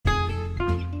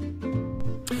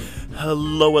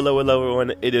Hello,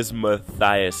 everyone. It is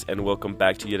Matthias, and welcome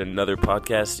back to yet another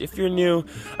podcast. If you're new,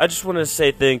 I just want to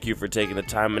say thank you for taking the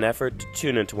time and effort to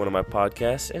tune into one of my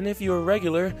podcasts. And if you're a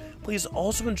regular, please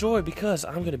also enjoy, because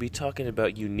I'm going to be talking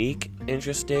about unique,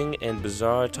 interesting, and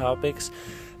bizarre topics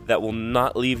that will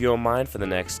not leave your mind for the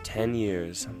next 10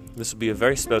 years. This will be a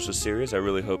very special series. I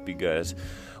really hope you guys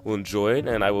will enjoy it,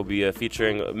 and I will be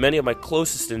featuring many of my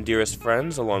closest and dearest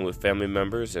friends, along with family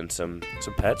members and some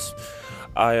pets.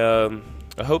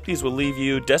 I hope these will leave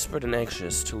you desperate and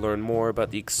anxious to learn more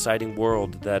about the exciting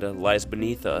world that lies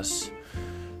beneath us.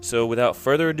 So without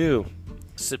further ado,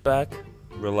 sit back,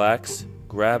 relax,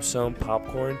 grab some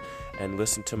popcorn, and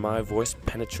listen to my voice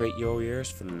penetrate your ears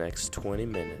for the next 20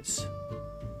 minutes.